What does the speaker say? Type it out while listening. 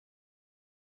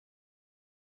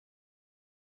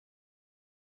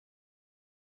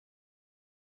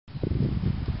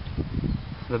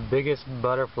the biggest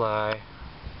butterfly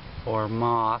or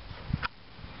moth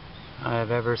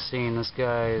I've ever seen. This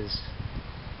guy is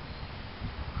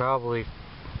probably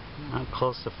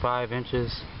close to 5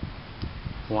 inches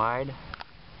wide.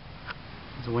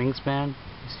 His wingspan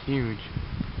is huge.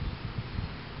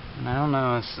 And I don't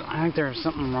know, I think there's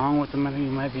something wrong with him. I think he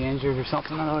might be injured or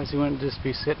something, otherwise he wouldn't just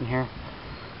be sitting here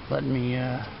letting me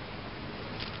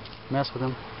mess with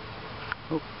him.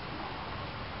 Oh.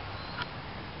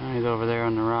 Now he's over there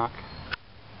on the rock.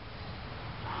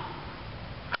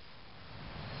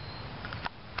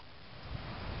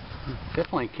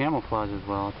 Definitely camouflages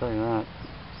well, I'll tell you that.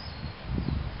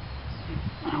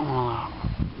 I don't want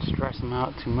to stress him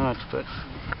out too much, but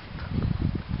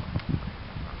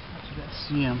you gotta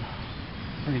see him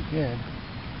pretty good.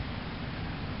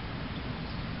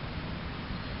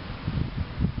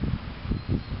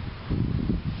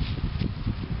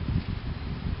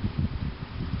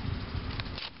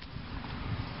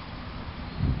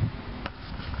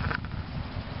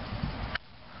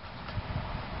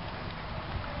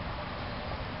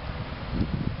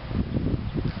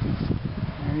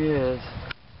 There he is.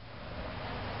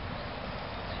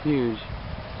 It's huge.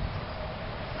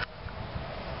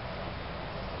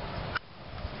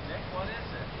 What is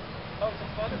it? Oh, it's a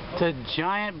butterfly. It's a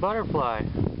giant butterfly.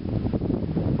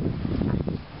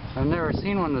 I've never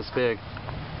seen one this big.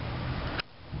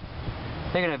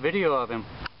 Taking a video of him.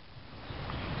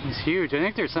 He's huge. I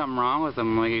think there's something wrong with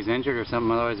him, like he's injured or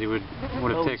something, otherwise he would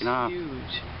have taken off.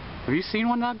 Huge. Have you seen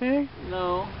one that big?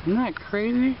 No. Isn't that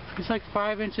crazy? He's like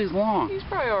 5 inches long. He's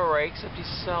probably alright, except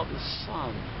he's out in the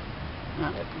sun.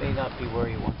 That may not be where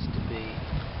he wants to be.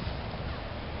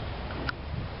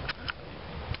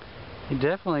 He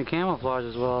definitely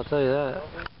camouflages well, I'll tell you that.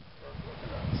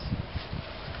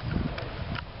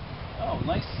 Oh,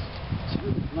 nice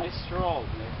straw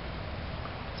there.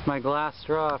 It's my glass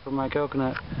straw for my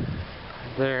coconut.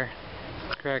 There.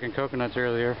 Cracking coconuts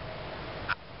earlier.